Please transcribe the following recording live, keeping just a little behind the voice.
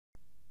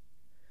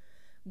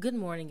Good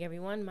morning,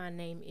 everyone. My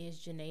name is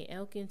Janae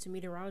Elkins,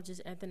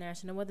 meteorologist at the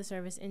National Weather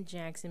Service in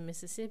Jackson,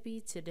 Mississippi.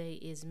 Today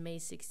is May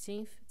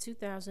 16th,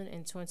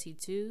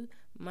 2022,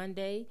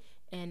 Monday,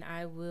 and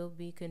I will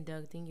be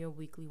conducting your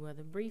weekly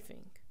weather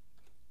briefing.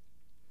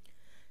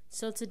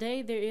 So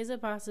today there is a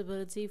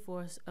possibility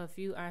for a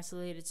few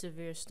isolated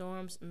severe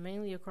storms,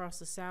 mainly across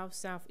the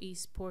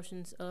southeast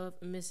portions of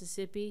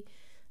Mississippi.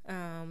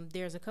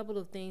 There's a couple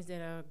of things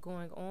that are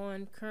going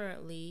on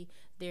currently.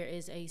 There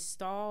is a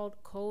stalled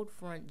cold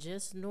front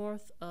just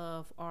north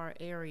of our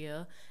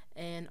area,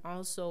 and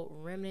also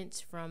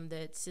remnants from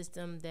that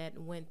system that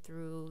went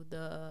through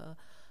the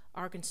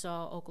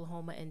Arkansas,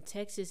 Oklahoma, and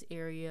Texas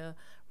area.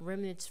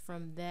 Remnants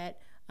from that,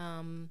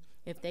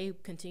 if they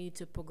continue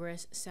to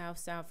progress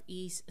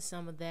southeast,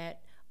 some of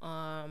that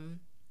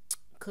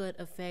could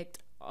affect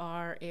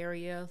our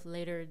area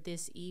later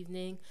this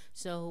evening.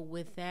 So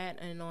with that,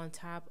 and on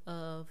top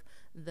of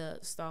the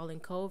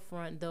stalling cold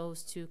front,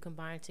 those two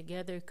combined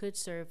together could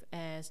serve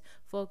as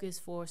focus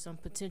for some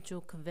potential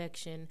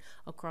convection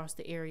across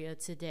the area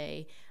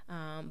today,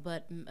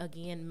 but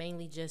again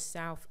mainly just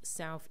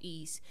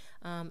southeast.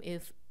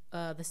 If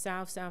the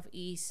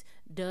southeast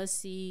does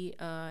see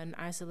an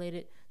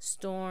isolated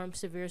storm,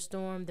 severe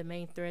storm, the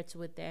main threats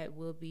with that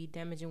will be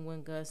damaging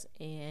wind gusts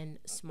and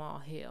small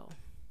hail.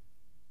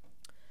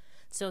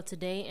 So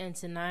today and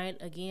tonight,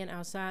 again,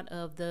 outside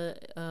of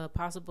the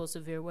possible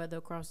severe weather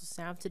across the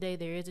south today,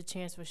 there is a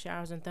chance for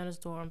showers and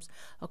thunderstorms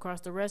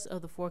across the rest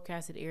of the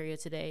forecasted area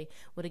today,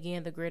 with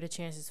again the greater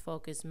chances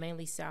focused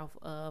mainly south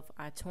of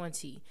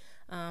I-20.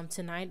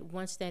 Tonight,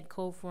 once that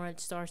cold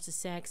front starts to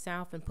sag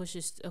south and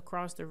pushes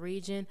across the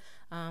region,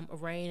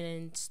 rain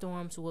and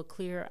storms will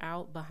clear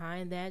out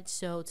behind that.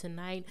 So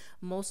tonight,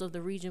 most of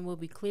the region will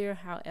be clear.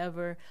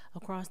 However,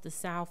 across the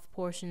south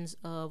portions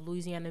of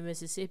Louisiana and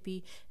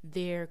Mississippi,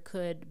 there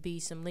could be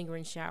some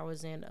lingering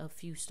showers and a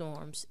few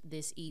storms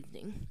this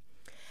evening.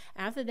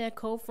 After that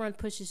cold front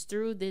pushes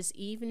through this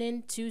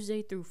evening,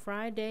 Tuesday through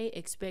Friday,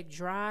 expect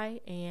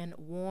dry and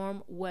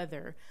warm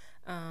weather.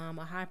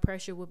 A high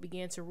pressure will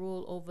begin to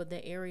rule over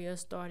the area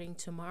starting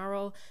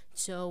tomorrow,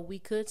 so we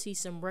could see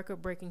some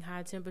record-breaking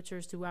high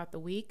temperatures throughout the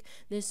week.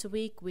 This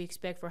week, we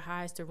expect for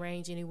highs to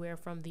range anywhere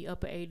from the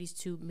upper 80s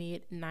to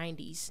mid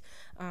 90s.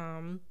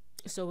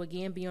 So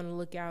again, be on the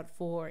lookout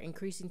for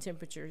increasing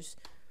temperatures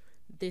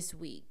this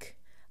week.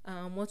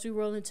 Once we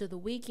roll into the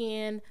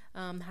weekend,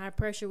 high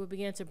pressure will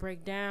begin to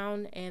break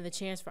down, and the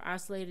chance for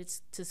isolated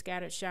to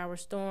scattered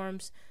showers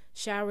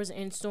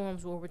and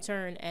storms will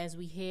return as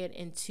we head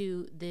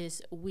into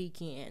this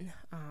weekend.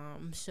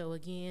 So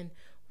again,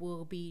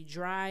 we'll be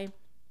dry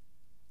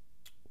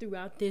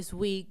throughout this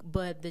week,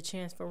 but the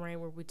chance for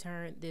rain will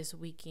return this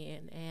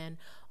weekend. And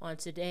on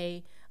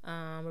today,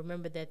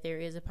 remember that there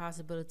is a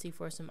possibility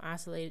for some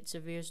isolated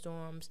severe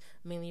storms,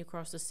 mainly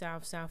across the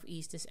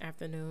southeast this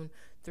afternoon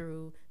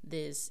through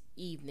this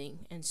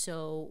evening. And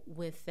so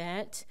with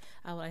that,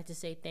 I would like to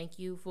say thank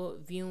you for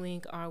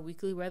viewing our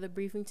weekly weather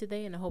briefing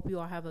today, and I hope you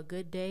all have a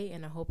good day,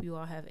 and I hope you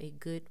all have a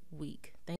good week. Thank